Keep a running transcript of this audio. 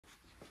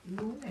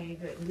Núi này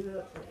rồi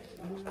đưa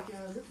cho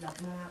nước đập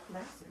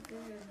mà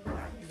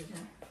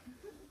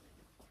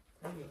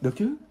Được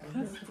chứ?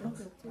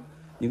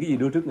 Những cái gì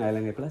đưa trước ngày là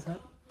ngày plus hết.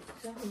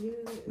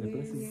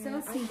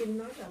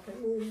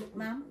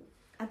 Ma'am,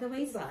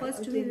 otherwise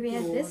first we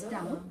have this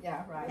down.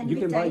 And you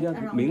can buy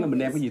miễn là mình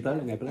đem cái gì tới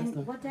là ngày plus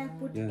thôi. What I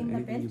put in the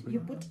bed,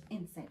 you put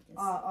inside this.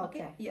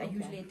 Okay. Yeah,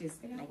 usually it is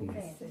like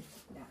this.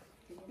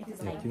 It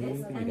is like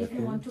this. And if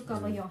you want to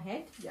cover your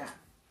head,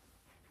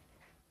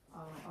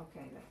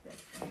 okay, like this.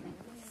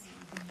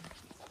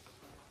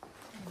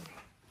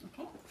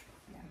 Okay.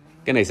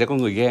 Cái này sẽ có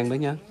người ghen đó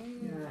nha.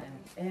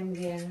 Em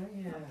ghen đó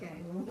nha.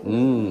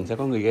 Sẽ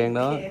có người ghen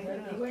đó.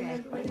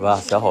 Và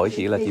sẽ hỏi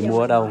chị là chị mua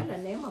ở đâu.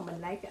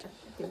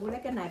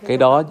 Cái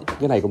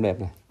này cũng đẹp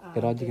nè.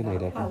 Cái đó chứ cái này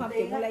đẹp.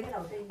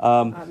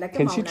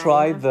 Can she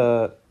try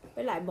the?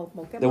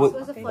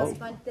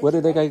 Where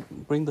did the guy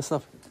bring the stuff?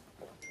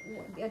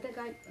 The other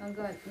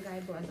guy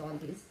brought all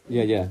these.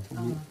 Yeah.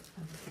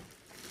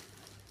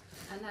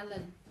 Anh Alan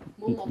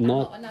mua một tặng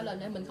một, anh Alan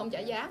nên mình không trả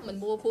giá, mình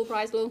mua full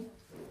price luôn.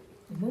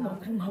 Mua một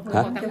tặng một.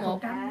 Hả? Một tặng một.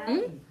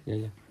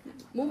 Yeah.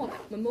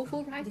 Mình mua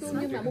full price luôn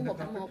nhưng mà mua một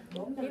tặng một.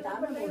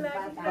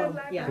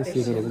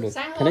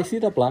 Can I see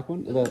the black one?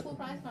 Full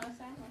price mà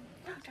sáng.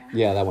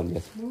 Yeah, that one,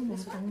 yes. Mua một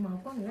tặng một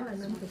có nghĩa là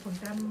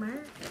 50% má.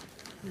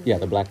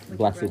 Yeah, the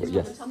black silver,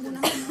 yes.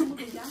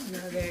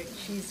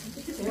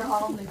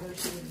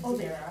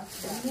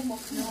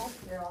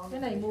 Cái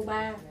này mua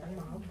 3 tặng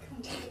 1.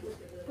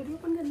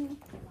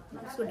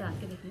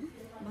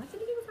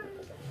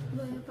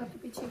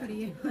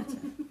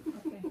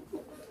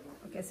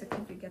 Okay, so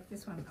can we get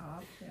this one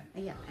off?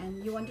 Yeah,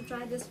 and you want to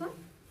try this one?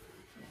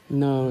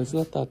 No, it's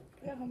not that.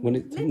 When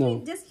it Let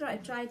me just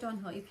try it on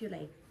her if you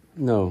like.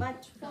 No.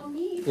 But for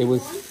me, It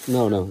was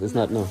no, it's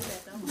not. No.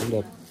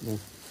 No.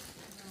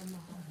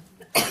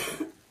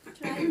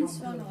 try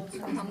this one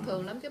also. Hồng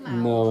thường lắm cái màu.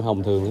 No,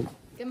 hồng thường lắm.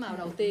 Cái màu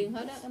đầu tiên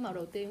hết á, cái màu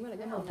đầu tiên với lại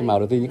cái màu này. Cái màu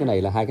đầu tiên với cái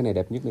này là hai cái này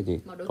đẹp nhất nè chị.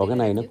 Còn cái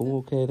này nó cũng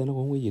ok thôi, nó cũng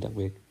không có gì đặc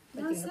biệt.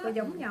 Nó có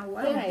giống nhau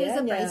quá. Here's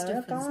a price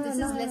difference. This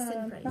is less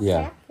in price.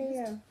 Yeah.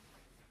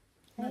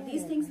 Now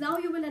these things now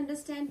you will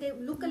understand they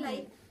look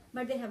alike,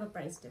 but they have a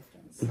price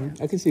difference.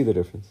 I can see the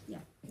difference.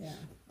 Yeah.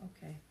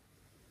 Okay.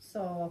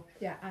 So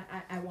yeah,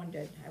 I want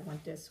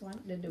this one,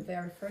 the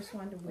very first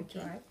one that we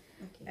tried,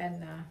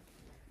 and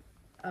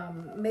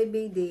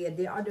maybe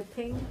the other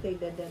pink, the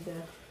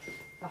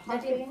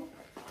hot pink.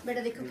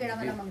 Better they cook it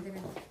around among them.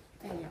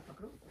 Yeah,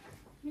 pakro.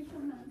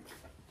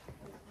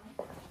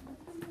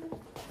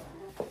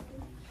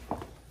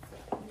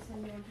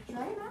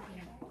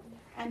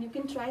 And you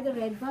can try the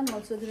red one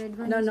also. The red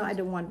one. No, I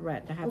don't want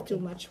red. I have too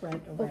much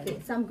red already.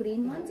 Okay, some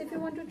green ones if you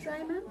want to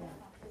try, ma'am.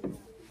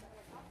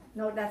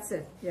 No, that's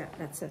it. Yeah,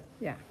 that's it.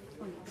 Yeah.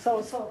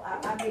 So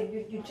I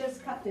mean, you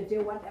just cut the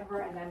deal,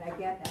 whatever, and then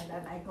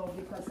I go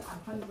because I'm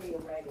hungry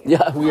already.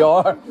 Yeah, we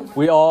are.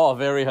 We all are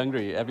very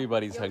hungry.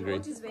 Everybody's hungry.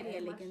 Which is very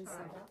elegant,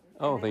 sir.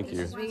 Oh, thank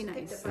you. It's very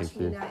nice. Thank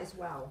you. As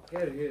well.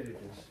 Here it is.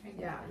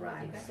 Yeah,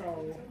 right. So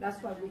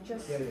that's why we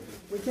just.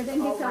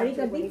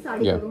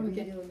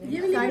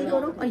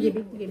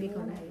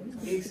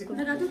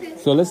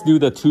 So let's do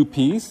the two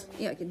piece.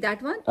 Yeah, okay,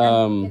 that one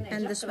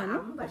and this one.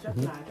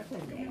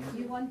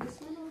 You want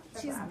this one?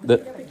 The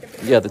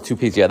two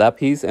piece. Yeah, that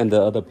piece and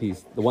the other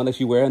piece, the one that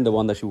you wear and the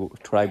one that you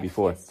tried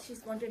before. Yes,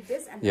 she's wanted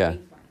this and Yeah. the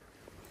green one.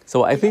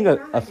 So I think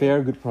a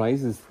fair good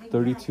price is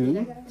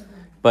 32.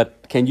 But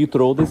can you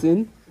throw this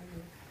in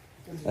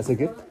as a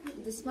gift?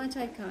 This much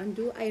I can't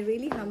do. I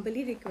really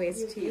humbly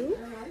request you.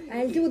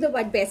 I'll do the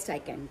what best I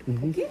can do.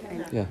 Okay?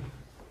 Yeah.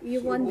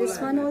 You want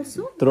this one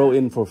also? Throw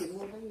in for free.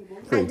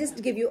 I'll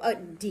just give you a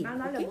D.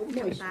 Okay?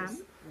 No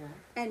issues.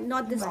 And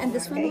not this and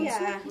this one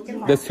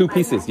also. There's two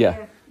pieces. Yeah.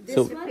 This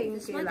So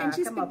one, and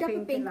she's picked up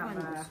a pink one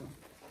also.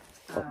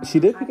 she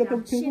did pick up a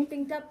She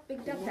pink one.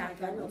 picked up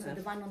that one also,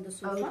 the one on the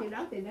sofa.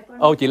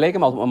 Oh, chị lấy cái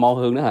màu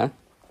hường nữa hả?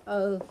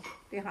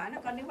 Thì hỏi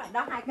nó con nếu mà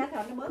đó hai cái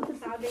thôi nó bớt thứ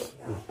sau đi.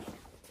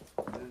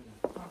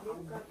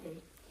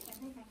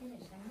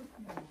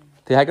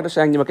 Thì hai cái đó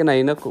sang nhưng mà cái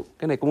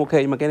này cũng ok,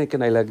 nhưng mà cái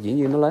này là dĩ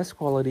nhiên nó less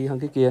quality hơn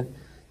cái kia.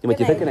 Nhưng mà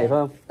chị thích cái này phải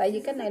không? Tại vì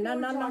cái này nó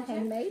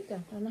handmade rồi,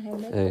 nó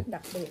handmade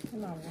đặc biệt,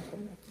 cái màu nó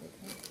cũng đặc biệt.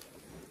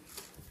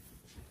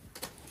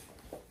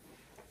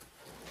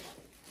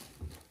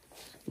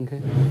 Ok.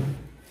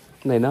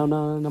 Cái này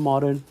nó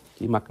modern,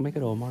 chị mặc mấy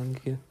cái đồ modern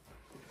kia.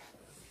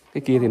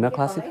 Cái kia thì nó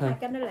classic hơn.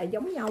 Cái nó lại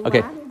giống nhau Ok,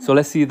 so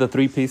let's see the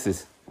three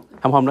pieces.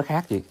 Không, nó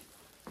khác chị.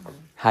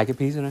 Hai cái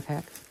piece nó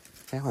khác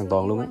hoàn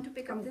toàn luôn á. Want to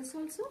pick up this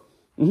also?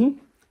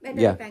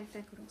 Yeah.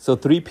 So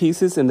three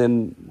pieces and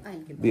then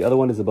the other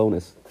one is a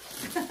bonus.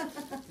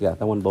 Yeah,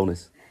 that one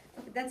bonus.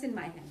 Okay, that's in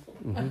my hand.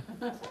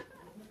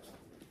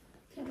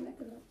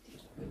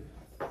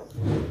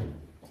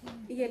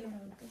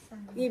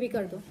 ये भी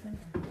कर दो.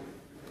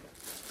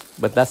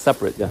 But that's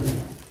separate, yeah.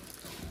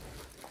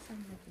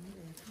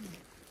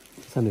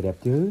 Xanh này đẹp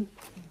chứ.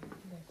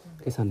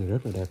 Cái xanh này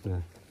rất là đẹp nè.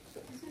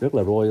 Rất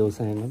là royal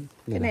sang lắm.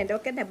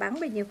 Cái này bán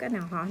bao nhiêu, cái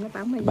nào họ nó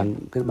bán bao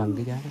nhiêu? Bằng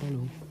cái giá cái đó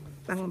luôn.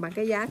 Bằng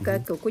cái giá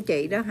của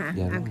chị đó hả?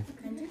 Dạ, đúng rồi.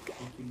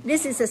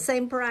 This is the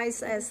same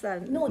price as the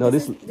No,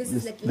 this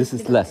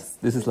is less.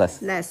 This is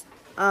less. less.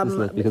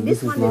 Because This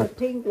this is one, not. the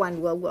pink one,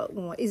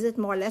 is it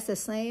more or less the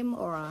same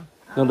or?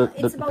 No, the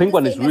It's about pink the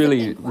one is same as the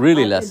really pink one.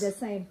 really It's less. the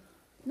same.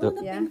 No,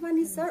 the Yeah. pink one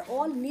is, sir,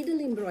 all needle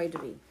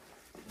embroidery.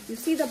 You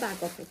see the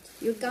back of it.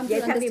 You come to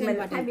Vậy thay vì understand mình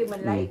what thay it vì is.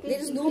 mình lấy There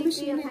is no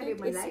machine in thay vì it.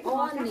 mình lấy It's cái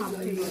all hồng needle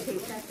thì embroidery.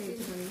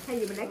 thay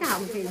vì mình lấy cái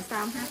hồng thì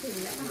sao ha? Thì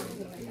mình lấy cái hồng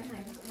thì mình lấy cái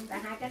này. Tại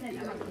hai cái này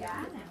nó bằng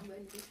giá nè.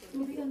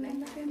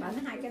 Mà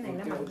hai cái này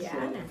nó bằng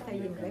giá nè. Thay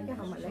vì mình lấy cái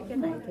hồng mình lấy cái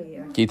này thì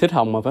Chị thích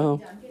hồng mà phải không?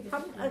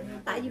 không.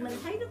 Tại vì mình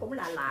thấy nó cũng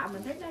lạ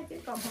mình thấy đó chứ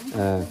còn không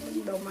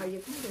đồ màu gì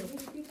cũng được.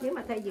 Nếu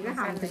mà thay vì cái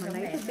hồng thì mình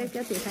lấy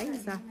cái chị thấy là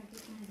sao?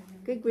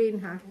 Cái green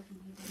hả?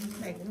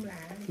 Này cũng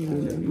lạ.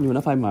 Nhưng mà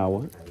nó phai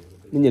màu á.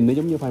 Nó nhìn nó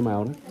giống như phai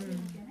màu đó.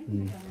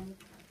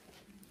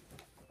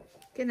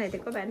 Cái này thì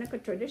có vẻ nó có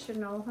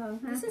traditional hơn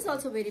ha. This is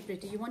also very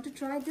pretty. You want to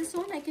try this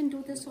one? I can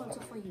do this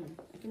also for you.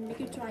 I can make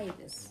you try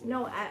this.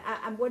 No,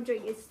 I'm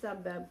wondering it's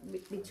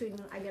between.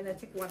 I'm gonna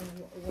take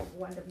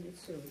one of these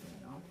two. You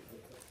know.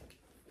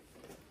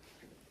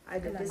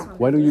 Either this one.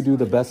 Why don't you do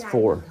the best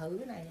four?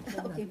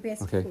 Okay,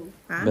 best Okay. food.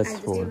 Best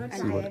four.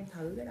 See what?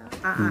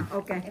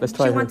 Okay. Let's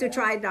try She her. want to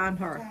try it on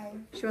her.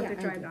 She want to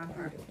try it on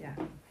her. Yeah.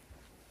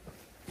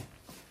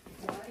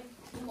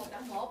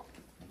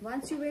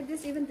 Once you wear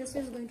this, even this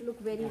is going to look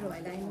very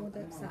royal. I know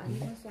that sari,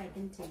 so I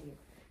can tell you.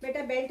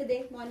 Beta belt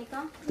de,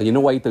 Monica. Tại vì nó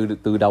quay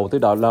từ đầu tới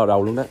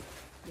đầu luôn đó.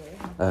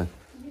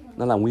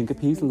 Nó làm nguyên cái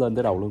piece lên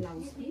tới đầu luôn.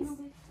 Blouse piece.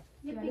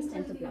 You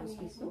understand the blouse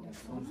piece, no?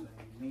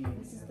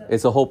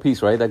 It's a whole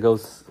piece, right? That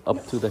goes up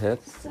to the head.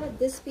 So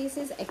this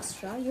piece is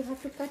extra. You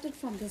have to cut it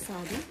from the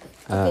sari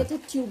to get a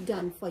tube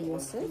done for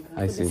yourself.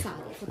 I for see. The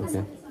sari, for the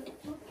sari.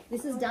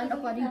 This is done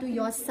according to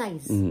your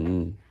size.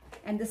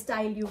 And the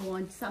style you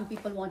want. Some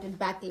people want it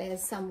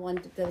backless, some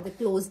want the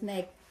closed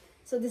neck.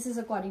 So this is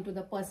according to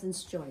the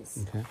person's choice.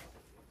 Okay.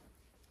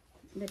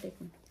 Let it.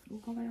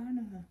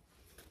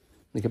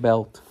 Like a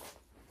belt,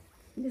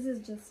 This is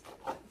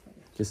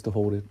just to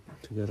hold it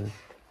together.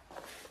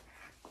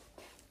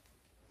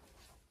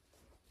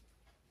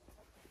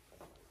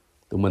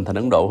 Tụi mình thành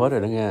Ấn Độ hết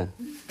rồi đó nha.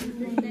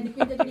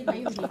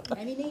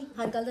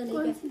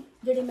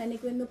 ਜਿਹੜੀ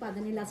मैनिक्विन में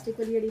पादन इलास्टिक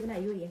वाली जड़ी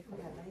बनाई हुई है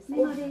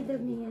हमारे इधर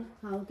नहीं है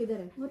हाँ किधर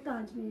है वो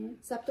ताज में है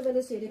सब तो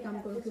पहले सेरे काम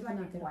करो फिर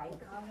बना के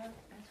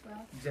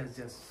Just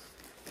a second.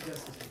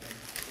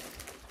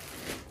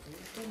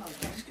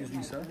 Excuse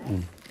me, sir.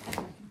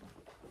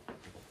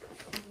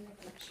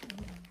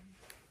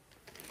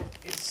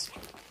 It's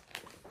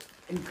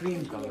in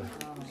cream color.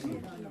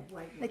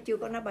 Nó chưa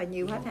có nó bao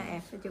nhiêu hết hả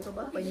em? Nó chưa có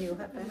bớt bao nhiêu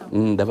hết phải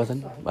không? Để bà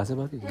tính, bà sẽ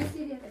bớt cái gì?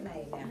 Cái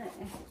này nè.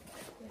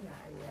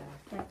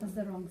 That was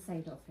the wrong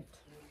side of it.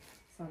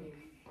 Sorry.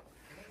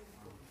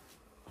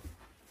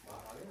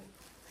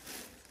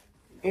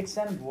 It's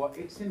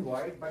in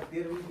white, but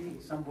there will be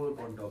some work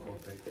on top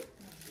of it.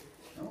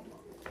 No?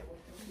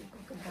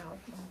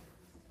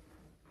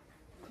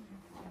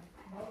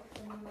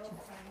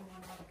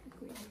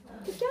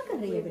 तू क्या कर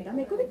रही है बेटा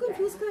मेरे को भी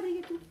कंफ्यूज कर रही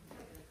है तू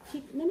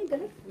ठीक मैंने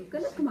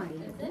गलत घुमा रही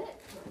है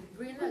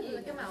Green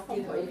là cái màu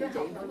phong thủy của chị.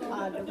 Đúng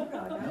rồi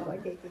đó, gọi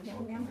chị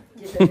nhắm.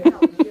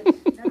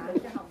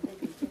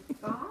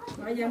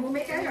 Bây giờ mua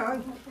mấy cái rồi.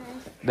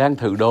 Đang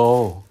thử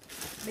đồ.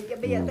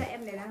 Bây giờ tới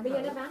em này đang. Bây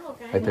giờ nó bán một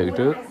cái. Phải thử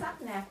trước.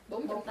 Nè.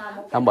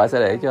 480. Không, bà sẽ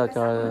để cho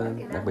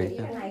đặc biệt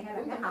cho. Cái này hay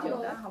là cái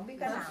hồng đó, không biết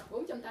cái nào.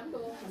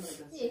 480 đô.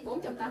 Gì?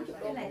 480 đô.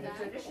 Cái này là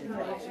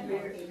traditional,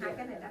 hai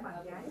cái này đã bằng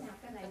giá nha.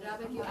 Cái này Ra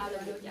bên QR là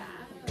vô trả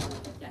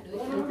nửa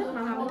giá. thích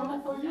mà không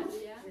Không trả nửa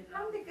giá.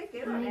 không thì cái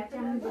kiểu này đẹp cho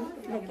nó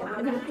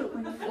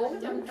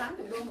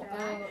 480 đô một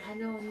cái.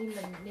 I know, nhưng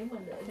mình nếu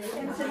mình để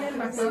em xin em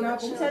mặc đồ nào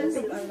cũng xinh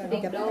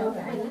tiền đâu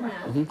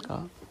Có.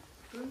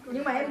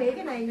 nhưng mà em nghĩ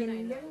cái này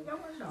nhìn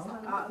giống Ấn Độ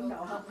hơn. Ấn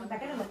Độ hơn. Tại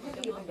cái này mình thấy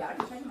cái gì mình giỏi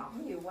thì thấy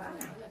mỏng nhiều quá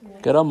nè.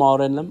 Cái đó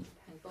modern lắm.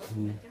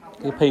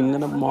 Cái pink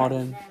nó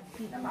modern.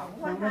 Nó mỏng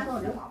quá ha, nó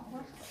mỏng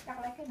quá.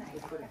 Cắt lấy cái này,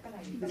 cái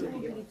này.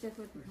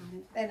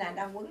 Đây là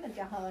đang quấn lên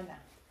cho hơi nè.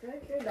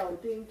 Cái đầu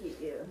tiên chị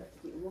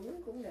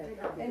quấn cũng đẹp.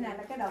 Đây này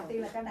là cái đầu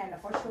tiên là cái này là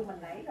for sure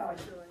mình lấy rồi.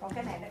 Còn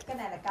cái này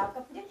là cao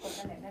cấp nhất, còn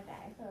cái này nó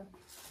rẻ hơn.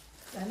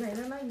 Cái này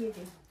nó nói gì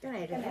chị? Cái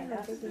này rẻ hơn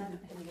cái gì?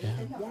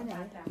 Giá này.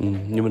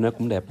 Nhưng mà nó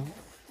cũng đẹp lắm.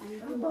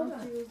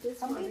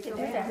 Không biết thì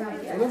để rẻ.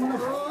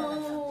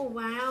 Oh,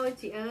 wow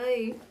chị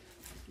ơi.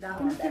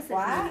 Đẹp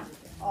quá.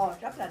 Ồ,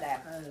 rất là đẹp.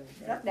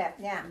 Rất đẹp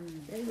nha.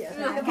 Quay.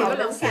 Cái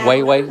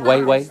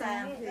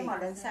màu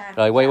lên xa.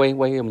 Rồi quay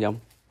vòng vòng.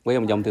 Quay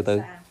vòng vòng từ từ.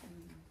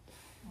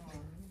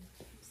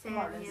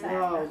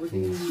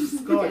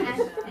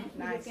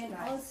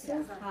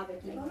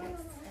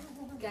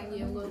 Càng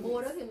nhiều người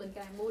mua đó thì mình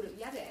càng mua được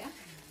giá rẻ.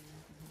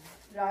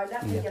 Rồi đó,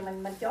 bây giờ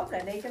mình chốt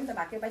lại đi, chúng ta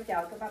bạc cái bả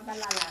chờ cái bả la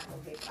làm một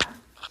việc bả.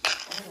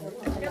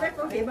 Cái bếp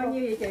của chị bao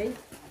nhiêu vậy chị?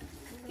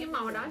 Cái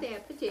màu đó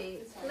đẹp đó chị,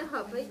 nó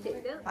hợp với chị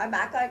đó. Hỏi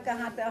bả coi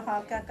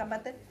bả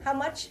tích. How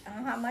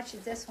much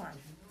is this one?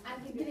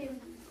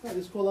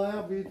 इसको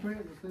लाया बीच में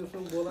उसने उसको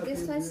बोला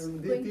This was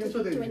going to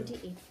be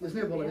 28.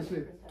 इसने बोला इसने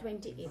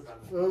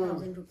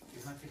 28,000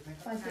 rupees.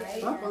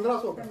 हाँ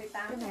 1500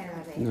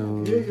 No,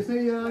 ये इसने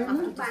ये आया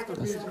ना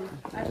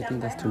I think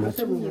that's too much.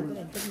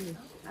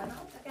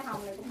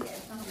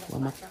 Quá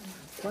mắc.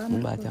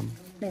 Muốn 300.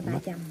 Này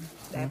 300.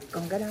 Đẹp,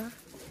 còn cái đó.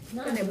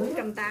 Cái này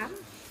 480.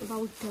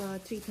 About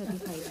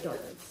 $335.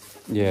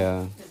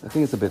 Yeah, I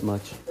think it's a bit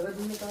much. So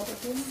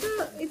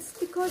it's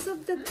because of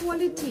the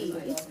quality.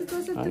 It's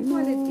because of the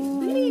quality.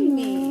 Believe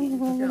me.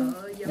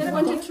 They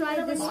want to try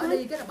this Bỏ one.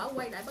 đi cái là bảo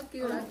quay lại bắt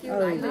kêu lại kêu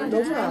lại lên.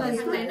 Đúng rồi.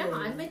 Thằng này nó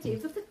hỏi mấy chị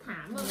có thích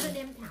thảm không? Nó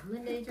đem thảm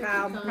lên đây cho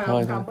Không, chị coi.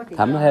 Thôi, không có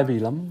thảm nó heavy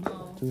lắm.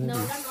 Nó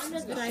nói nó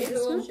gãy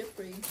luôn.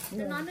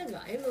 Nó nói nó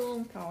gãy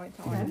luôn. Thôi.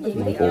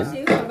 Cũ.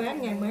 Xíu mà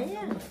bán ngàn mấy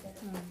á.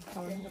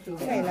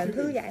 Cái này là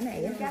thứ giải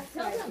này á.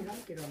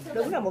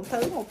 Đúng là một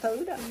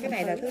thứ đó. Cái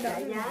này là thứ đó.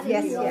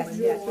 Yes.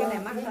 Cái này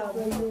mắc hơn.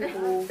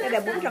 Cái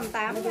này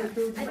 480.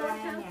 3.700,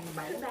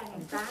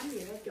 3.800 gì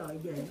đó, trời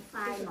về nó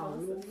phai màu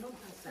luôn, nó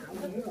xạo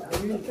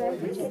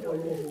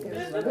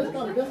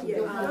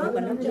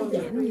Mình nó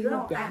giảm như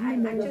nó giảm. I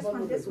just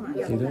want this one.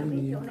 Thì đó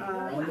như...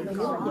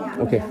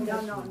 Okay.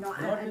 No,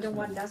 I don't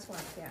want that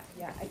one.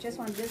 Yeah. I just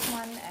want this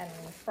one and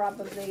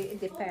probably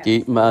it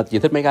depends. Chị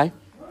thích mấy cái?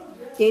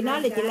 Chị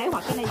nói là chị lấy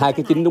hoặc cái này. Hai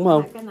cái chính đúng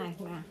không? Hai cái này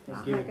nè.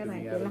 Hai cái này,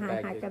 chị lấy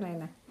hai cái này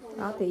nè.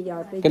 Đó thì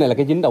giờ cái này là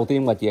cái chính đầu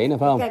tiên mà chị ấy nè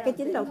phải không? Cái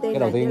chính đầu tiên. Cái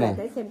đầu tiên nè.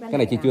 Cái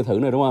này chị chưa thử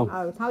nữa đúng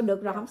không? Thôi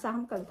được rồi, không sao,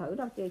 không cần thử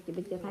đâu, chị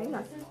thấy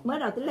rồi. Mới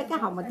đầu tính lấy cái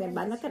hồng mà tiền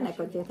bạn nói cái này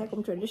còn chị thấy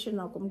cũng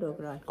traditional cũng được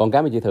rồi. Còn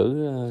cái mà chị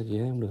thử chị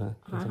thấy không được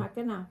hả?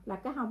 Cái nào? Là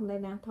cái hồng đây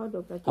nè, thôi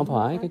được rồi. Không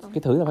phải,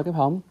 cái thử là phải cái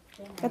hồng.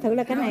 Cái thử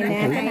là cái này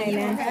nè, cái này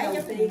nè.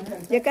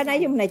 Với cái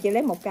đấy dùng này chị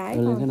lấy một cái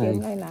thôi. Cái này.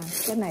 Đây nè,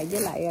 cái này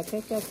với lại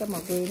cái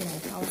màu green này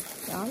thôi.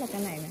 Đó là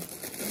cái này nè.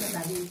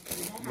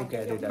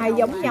 Hai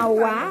giống nhau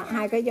quá,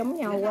 hai cái giống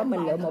nhau quá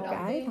mình lựa một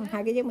cái,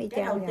 hai cái giống y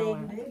chang nhau.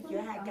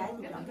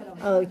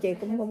 Chị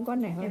cũng có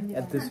này không?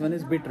 And this one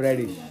is bit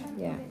reddish.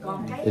 Yeah.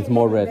 It's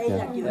more red,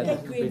 Giữa yeah. cái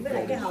green với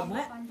lại cái hồng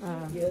á,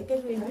 giữa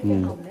cái green với cái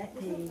hồng á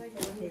thì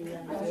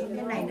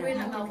cái này Green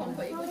là màu phong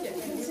thủy của chị.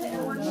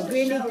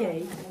 green đi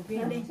chị,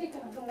 green đi.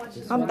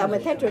 Không, tại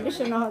mình thấy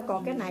traditional hơn,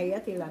 còn cái này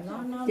thì là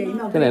nó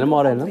Cái này nó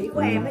modern lắm. Thủy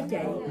của em á chị.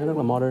 Nó rất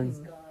là modern.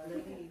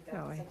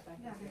 rồi.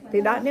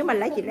 Thì đó, nếu mà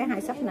lấy chị lấy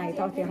hai sắp này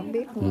thôi thì không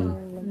biết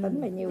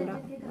tính bao nhiêu đó.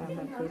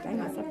 Mà chị lấy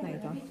hai sắp này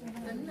thôi.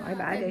 Hỏi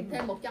bả đi.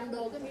 Thêm 100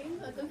 đô cái miếng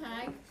thứ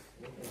hai.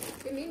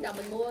 Cái miếng đầu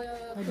mình mua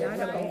Đó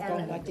là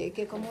còn chị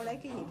kia con muốn lấy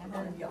cái gì nữa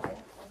không?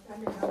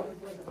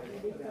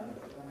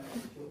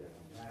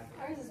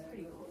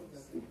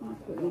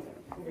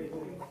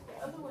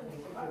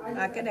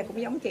 Cái này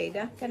cũng giống chị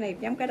đó, cái này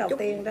giống cái đầu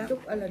tiên đó. Chúc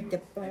là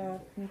chụp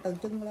từ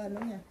chân lên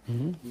đó nha.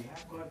 Mình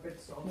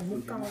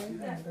muốn coi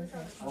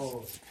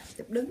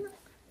chụp đứng đó.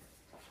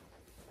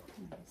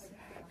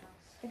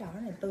 Cái đỏ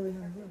này tươi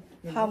hơn chứ.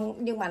 Không,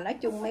 nhưng mà nói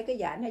chung mấy cái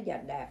giải nó giờ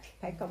đẹp,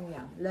 phải công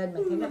nhận. Lên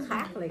mình thấy nó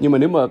khác liền. Nhưng mà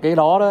nếu mà cái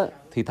đó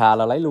thì thà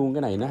là lấy luôn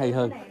cái này nó hay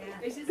hơn.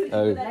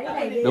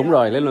 Đúng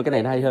rồi, lấy luôn cái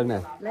này nó hay hơn nè.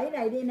 Lấy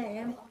này đi nè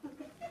em.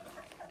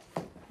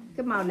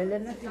 Cái màu này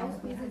lên nó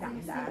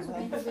đậm đà.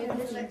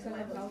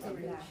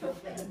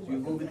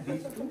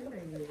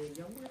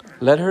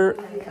 Let her.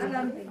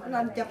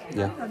 Lên chụp,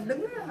 Yeah.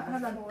 đứng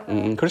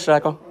lên. Chris ra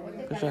con.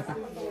 Chris ra con.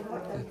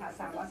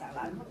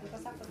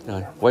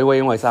 Rồi,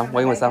 quay ngoài sau,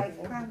 quay ngoài sau.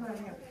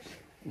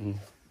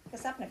 Cái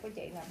sắp này của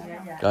chị là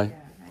Rồi,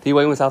 Thi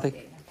quay ngoài sau Thi,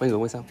 quay ngược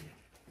ngoài sau.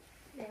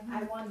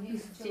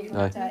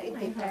 Rồi.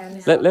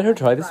 Let her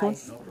try this one.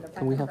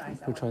 Can we have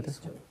her try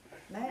this one?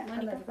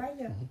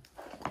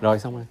 Rồi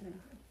xong rồi.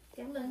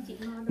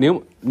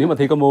 Nếu mà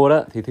Thi có mua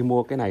đó thì Thi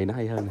mua cái này nó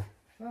hay hơn nè.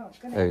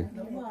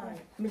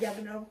 Bây giờ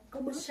mình đâu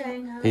có bước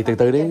sang ha. Thì từ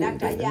từ đi. Đang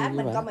trả giá,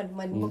 mình có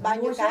mình bao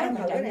nhiêu cái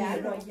mình trả giá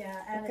rồi.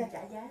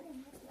 Trả giá.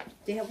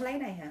 Chị không lấy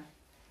này hả?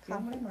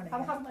 Không,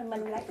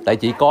 mình lấy. Tại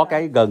chỉ có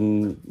cái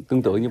gần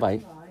tương tự như vậy.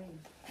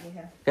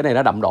 Cái này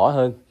nó đậm đỏ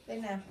hơn.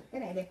 Đây nè,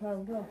 cái này đẹp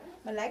hơn phải không?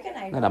 Mình lấy cái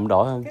này. Nó đậm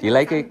đỏ hơn. Chị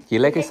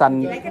lấy cái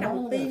xanh. Chị lấy cái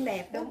đầu tiên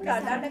đẹp, đúng rồi,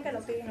 đó lấy cái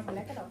đầu tiên là mình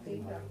lấy cái đầu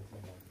tiên rồi.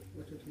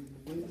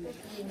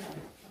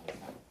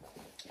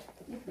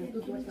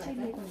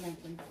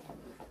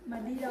 Mà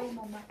đi đâu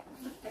mà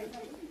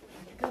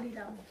cứ đi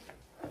đâu?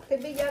 Thì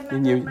bây giờ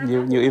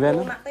Nhiều event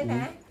lắm. Mặt đây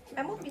nè.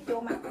 Em muốn đi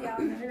chùa mặt giờ.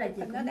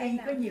 Nó đây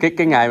nè.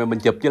 Cái ngày mà mình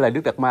chụp với lại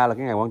Đức Đạt Ma là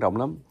cái ngày quan trọng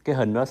lắm. Cái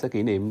hình đó sẽ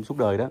kỷ niệm suốt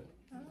đời đó.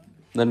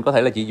 Nên có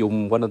thể là chị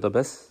dùng one of the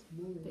best.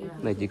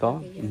 Này chị có.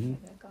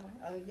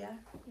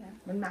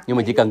 Nhưng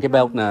mà chỉ cần cái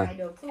belt nè.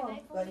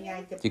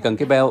 Chỉ cần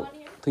cái belt.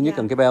 Thứ nhất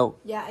cần cái belt.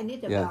 Yeah, I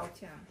need a belt.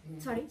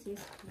 Sorry,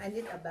 I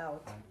need a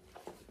belt.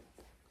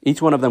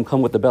 Each one of them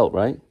come with the belt,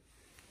 right?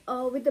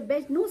 With the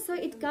belt, no sir,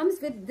 it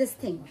comes with this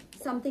thing,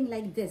 something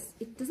like this.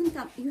 It doesn't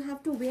come, you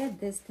have to wear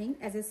this thing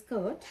as a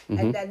skirt,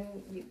 And then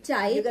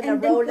tie it, you're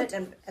and roll then it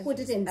and put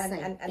it inside,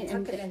 and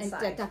tuck it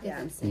inside. And tuck it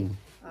inside.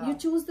 You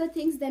choose the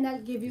things, then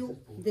I'll give you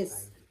this.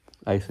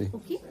 I see.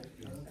 Okay?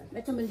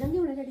 Better मिल जाएंगे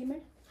उन्हें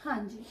ready-made? हाँ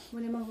जी,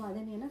 मैंने मंगवा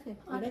देनी है ना फिर।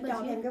 Để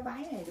cho thêm cái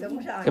váy này. Đúng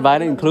rồi. Cái váy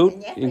nó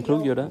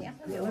include vô đó.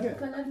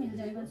 कलर मिल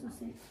जाएगा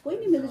उससे। कोई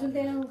नहीं मिलता जुलता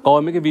है।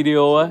 Coi mấy cái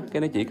video á,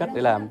 cái nó chỉ cách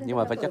để làm, nhưng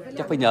mà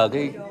chắc phải nhờ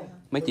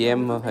mấy chị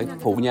em phải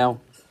phụ nhau.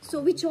 So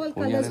which all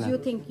colors do you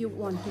think you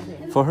want to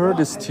wear? For her,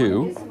 this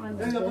two.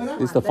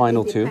 This is the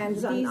final two.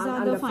 Depends on- These on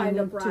are the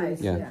final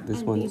price. two. Yeah, this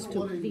And one. these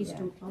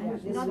two.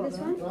 Not this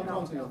one?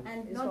 And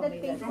not that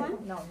pink one?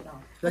 No, no.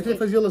 Jacket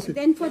fazia assim.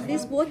 Then for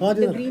this both, हाँ जी,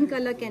 the हाँ। green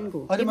color can go.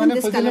 अरे Even मैंने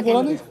this फजील color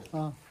बोला can नहीं? go.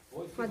 हाँ.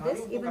 For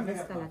this, even this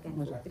color can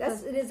go.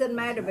 It doesn't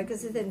matter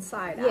because it's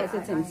inside. Yes,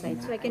 it's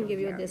inside. So I can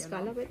give you this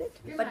color with it.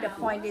 But the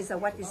point is,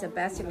 what is the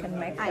best you can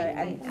make her,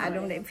 and I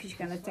don't know if she's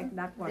gonna take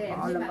that one for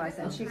all of us,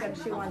 and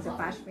she wants a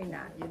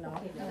pashmina, you know.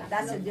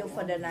 That's the deal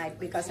for the night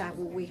because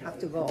we have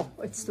to go.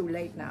 It's too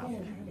late now.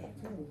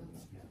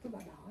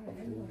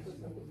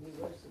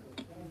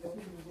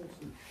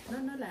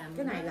 Nó làm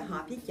Cái này là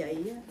hợp với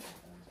chị á.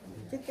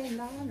 Chứ cái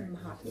đó là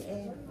hợp với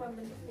em.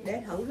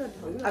 Để thử lên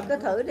thử. Cứ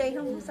thử đi,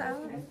 không sao,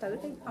 thử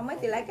đi. Không mấy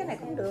thì lấy cái này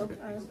cũng được.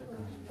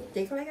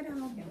 Chị có lấy cái đó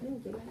không?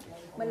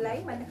 Mình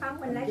lấy mình không,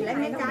 mình lấy Chị lấy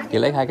mấy cái. Chị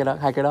lấy hai cái đó,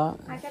 hai cái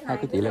này,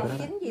 của chị lấy cái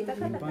đó. chính gì tới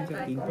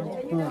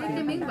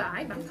cái miếng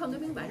vải, bản thân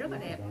cái miếng vải rất là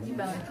đẹp, nhưng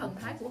mà thần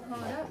thái của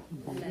Her đó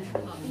là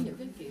hợp với những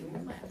cái kiểu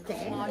mà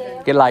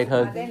modern. Cái light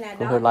hơn,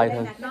 của Her light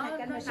hơn. Nó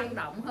năng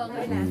động hơn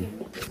ấy.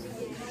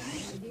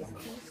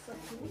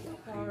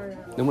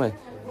 Đúng rồi.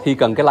 Thi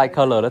cần cái light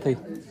color đó Thi.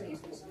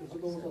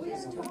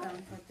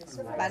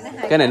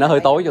 Cái này nó hơi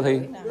tối cho Thi.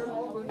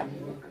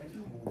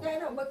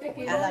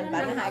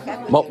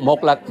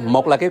 Một là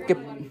một là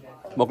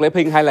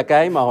pink, hay là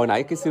cái mà hồi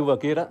nãy cái silver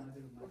kia đó,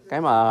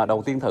 cái mà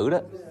đầu tiên thử đó.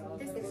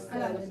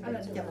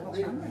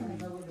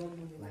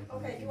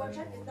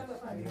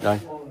 Rồi.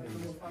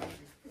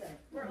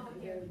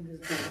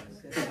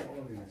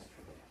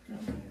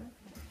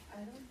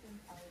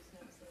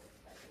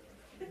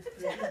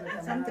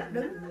 Xanh chụp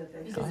đứng.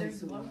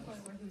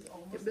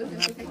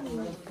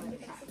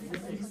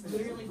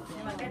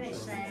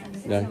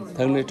 Rồi,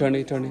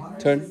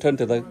 turn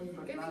từ từ.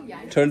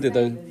 Turn từ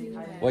từ.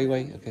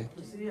 Quay, ok.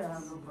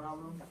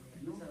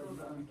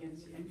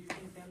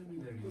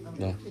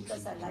 Rồi.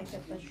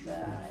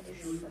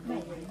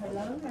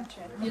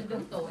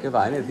 Cái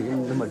vải này thì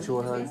nó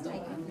mature hơn.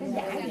 Cái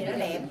vải thì nó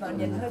đẹp mà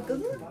nhìn hơi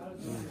cứng.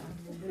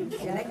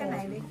 Chị lấy cái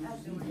này đi.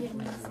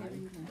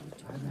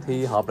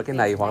 Thì hợp là cái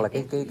này hoặc là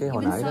cái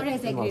hồi nãy đó,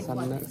 cái màu xanh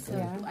đó.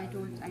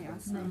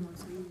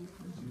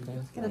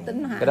 Cái nó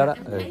tính Cái đó đó.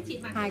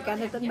 Hai cái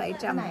nó tính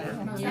 700 này.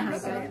 Hai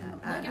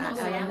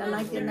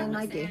cái nó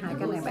nói chị hai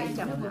cái này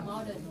 700.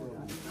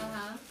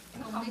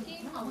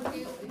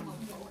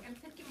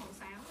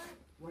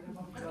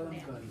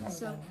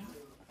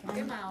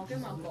 Cái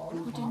màu cổ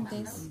Put in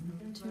this.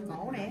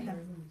 Cổ này hả?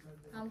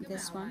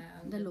 This one,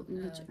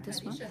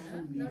 this one,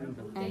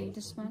 and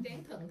this one, like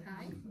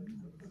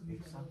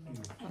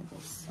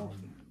this.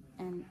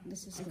 And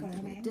this is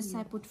good. This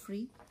I put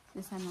free.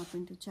 This I'm not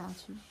going to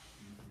charge you.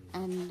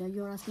 And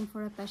you're asking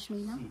for a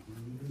pashmina.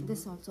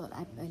 This also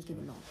I'll give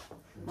along.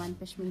 One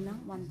pashmina,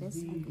 one this.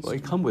 And this. Well,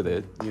 it come with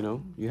it, you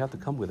know. You have to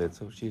come with it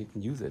so she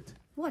can use it.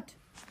 What?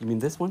 You mean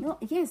this one? No,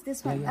 yes,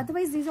 this one. Yeah.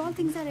 Otherwise, these all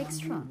things are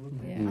extra.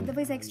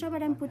 Otherwise, extra,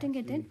 but I'm putting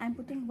it in. I'm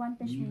putting one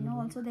pashmina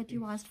also that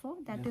you asked for.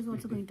 That is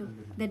also going to,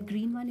 that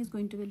green one is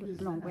going to be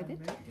along with it.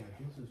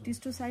 These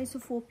two sarees, so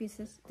 4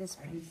 pieces, this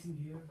price.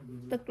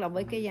 Tức là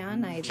với cái giá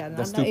này là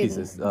That's 2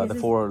 pieces. The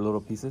 4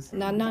 little pieces.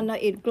 nó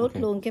include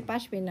luôn cái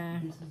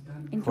pashmina.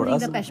 Including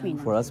the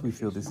pashmina. For us, we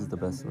feel this is the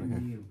best right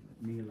here.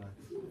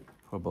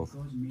 For both.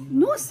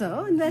 No,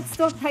 sir, that's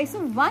the price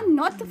of one,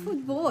 not for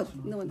both.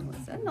 No,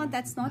 sir, no,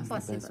 that's not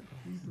possible.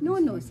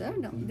 No, sir,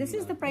 no. This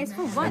is the price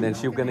for one. And then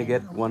she's gonna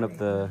get one of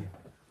the.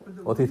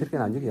 Ủa Thi thích cái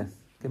nào nhất vậy?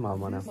 Cái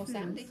màu nào? màu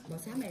xám đi. Màu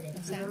xám này đẹp.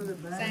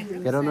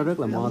 Cái đó nó rất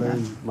là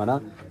modern mà nó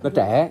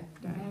trẻ.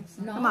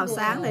 Cái màu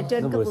sáng này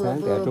trên Nó cái vừa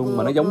sáng trẻ trung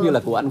mà nó giống như là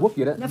của Anh Quốc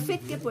vậy đó. nó fit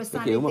cái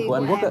Cái kiểu mà của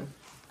Anh Quốc á.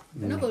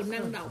 Nó vừa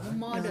năng động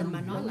modern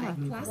mà nó lại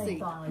classy.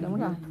 Đúng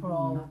rồi.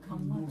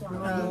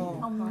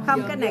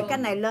 Không, cái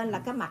này lên là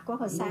cái mặt của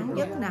hồi sáng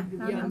nhất nè.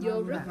 Dần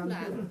vô rất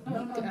là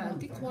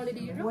cái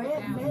quality rất là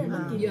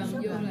cao. Dần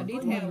vô là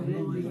detail.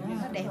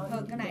 Nó đẹp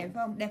hơn cái này phải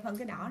không? Đẹp hơn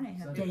cái đỏ này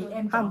hả? Chị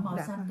em Không, màu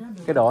xanh đó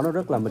được. Cái đỏ nó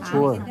rất là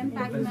mature.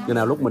 Chừng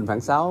nào lúc mình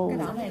phản xáo.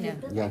 Cái đỏ này nè.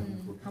 Dạ.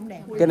 Không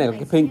đẹp. Cái này là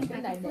cái pink.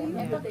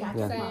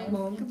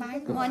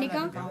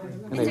 Monica,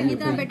 Cái này là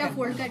इधर pink. बेटा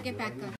फोल्ड करके पैक कर